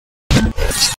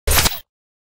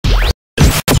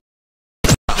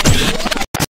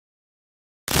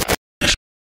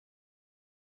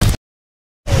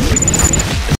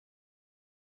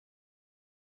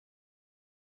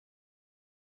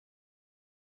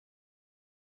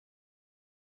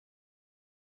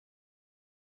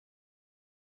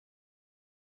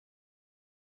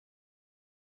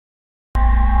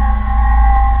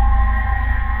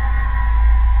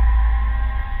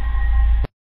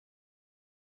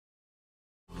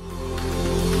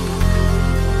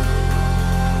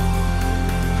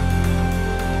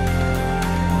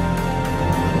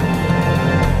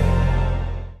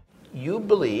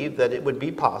believe that it would be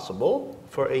possible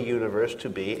for a universe to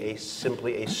be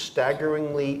simply a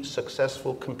staggeringly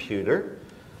successful computer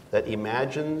that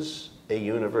imagines a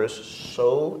universe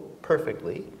so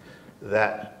perfectly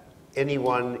that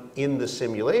anyone in the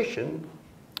simulation,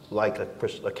 like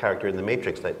a character in the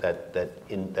Matrix,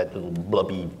 in that little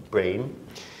blubby brain,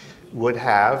 would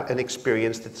have an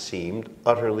experience that seemed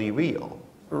utterly real.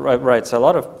 Right. So a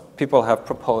lot of people have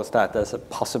proposed that as a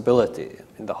possibility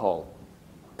in the whole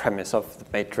premise of the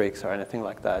Matrix or anything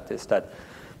like that, is that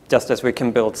just as we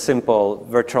can build simple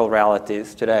virtual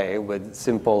realities today with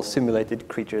simple simulated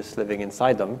creatures living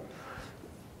inside them,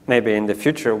 maybe in the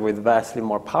future with vastly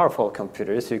more powerful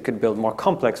computers, you could build more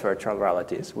complex virtual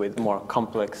realities with more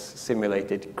complex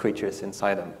simulated creatures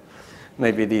inside them.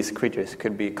 Maybe these creatures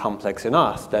could be complex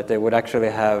enough that they would actually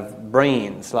have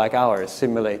brains like ours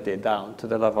simulated down to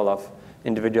the level of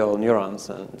individual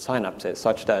neurons and synapses,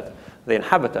 such that the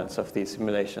inhabitants of these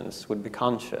simulations would be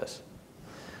conscious.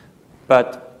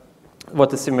 But what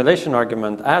the simulation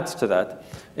argument adds to that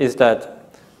is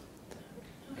that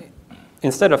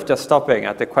instead of just stopping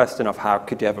at the question of how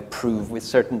could you ever prove with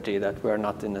certainty that we're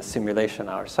not in a simulation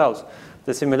ourselves,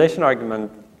 the simulation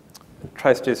argument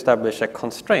tries to establish a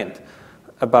constraint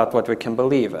about what we can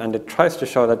believe, and it tries to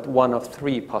show that one of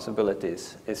three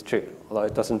possibilities is true, although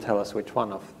it doesn't tell us which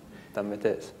one of them it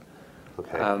is.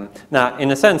 Okay. Now,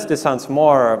 in a sense, this sounds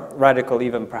more radical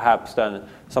even perhaps than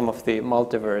some of the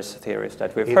multiverse theories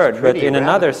that we've heard, but in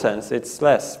another sense, it's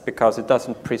less, because it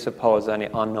doesn't presuppose any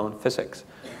unknown physics.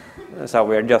 So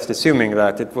we're just assuming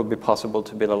that it will be possible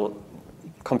to build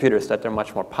computers that are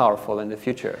much more powerful in the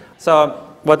future. So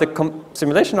what the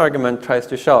simulation argument tries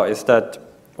to show is that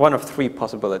one of three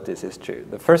possibilities is true.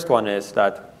 The first one is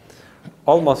that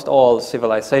almost all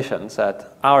civilizations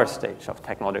at our stage of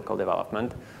technological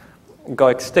development go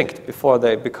extinct before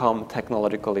they become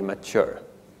technologically mature.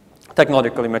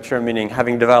 Technologically mature meaning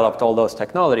having developed all those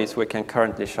technologies we can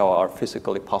currently show are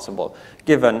physically possible,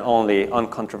 given only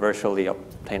uncontroversially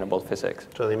obtainable physics.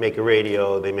 So they make a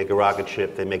radio, they make a rocket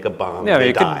ship, they make a bomb, yeah, they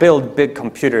you die. could build big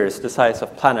computers the size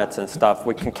of planets and stuff.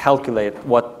 We can calculate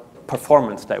what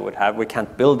performance they would have. We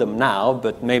can't build them now,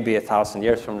 but maybe 1,000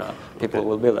 years from now, people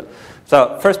will build them.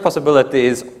 So first possibility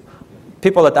is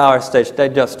people at our stage, they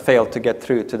just fail to get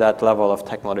through to that level of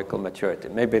technological maturity.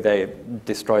 Maybe they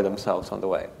destroy themselves on the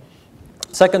way.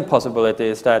 Second possibility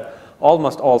is that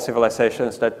almost all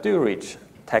civilizations that do reach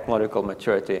technological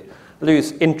maturity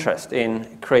lose interest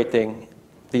in creating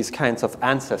these kinds of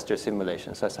ancestor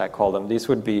simulations, as I call them. These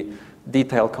would be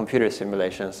detailed computer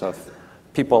simulations of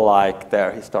people like their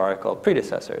historical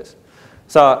predecessors.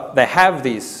 So they have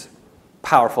these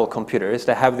powerful computers,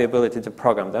 they have the ability to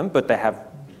program them, but they have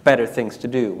better things to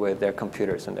do with their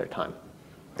computers and their time.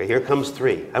 Okay, here comes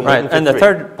three. Right, and the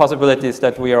third possibility is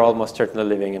that we are almost certainly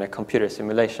living in a computer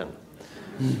simulation.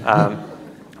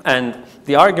 And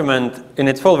the argument, in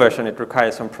its full version, it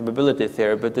requires some probability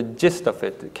theory, but the gist of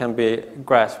it can be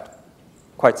grasped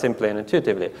quite simply and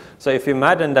intuitively. So if you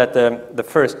imagine that the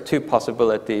first two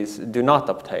possibilities do not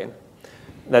obtain,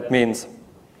 that means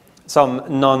some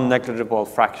non-negligible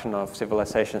fraction of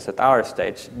civilizations at our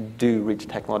stage do reach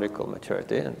technological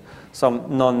maturity, and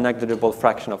some non-negligible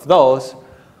fraction of those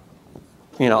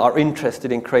are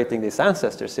interested in creating these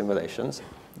ancestor simulations.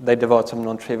 They devote some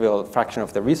non-trivial fraction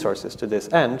of their resources to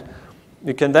this end.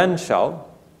 You can then show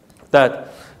that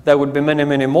there would be many,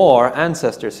 many more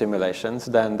ancestor simulations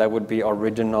than there would be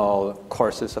original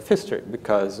courses of history,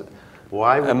 because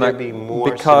why would there be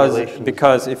more simulations?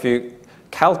 Because if you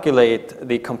calculate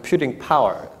the computing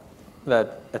power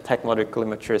that a technologically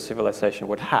mature civilization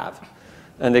would have,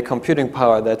 and the computing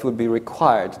power that would be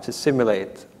required to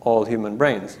simulate all human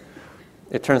brains,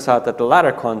 it turns out that the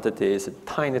latter quantity is a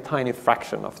tiny, tiny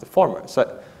fraction of the former.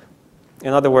 So,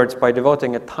 in other words, by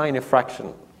devoting a tiny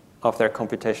fraction of their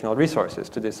computational resources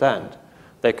to this end,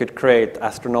 they could create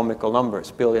astronomical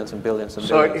numbers, billions and billions and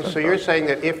billions. So you're saying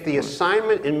that if the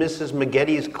assignment in Mrs.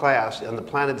 Maggetti's class on the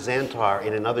planet Xantar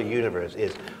in another universe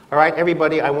is, all right,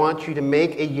 everybody, I want you to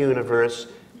make a universe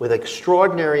with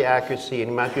extraordinary accuracy,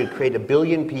 and I want you to create 1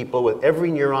 billion people with every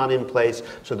neuron in place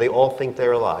so they all think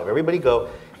they're alive. Everybody go.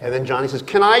 And then Johnny says,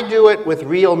 can I do it with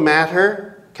real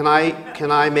matter? Can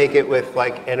I make it with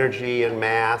like energy and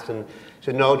math? And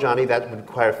so no, Johnny, that would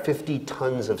require 50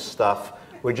 tons of stuff.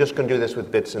 We're just going to do this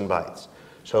with bits and bytes.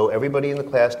 So everybody in the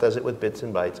class does it with bits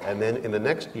and bytes. And then in the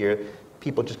next year,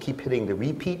 people just keep hitting the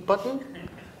repeat button.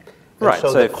 And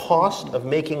so the cost of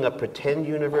making a pretend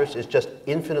universe is just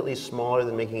infinitely smaller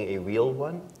than making a real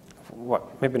one?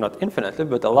 well, maybe not infinitely,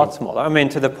 but a lot smaller. I mean,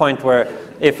 to the point where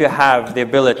if you have the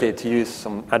ability to use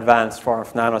some advanced form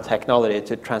of nanotechnology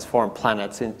to transform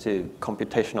planets into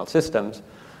computational systems,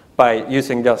 by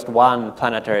using just one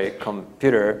planetary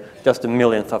computer, just a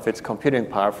millionth of its computing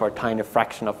power for a tiny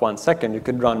fraction of 1 second, you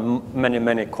could run many,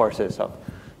 many courses of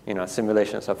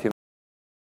simulations of human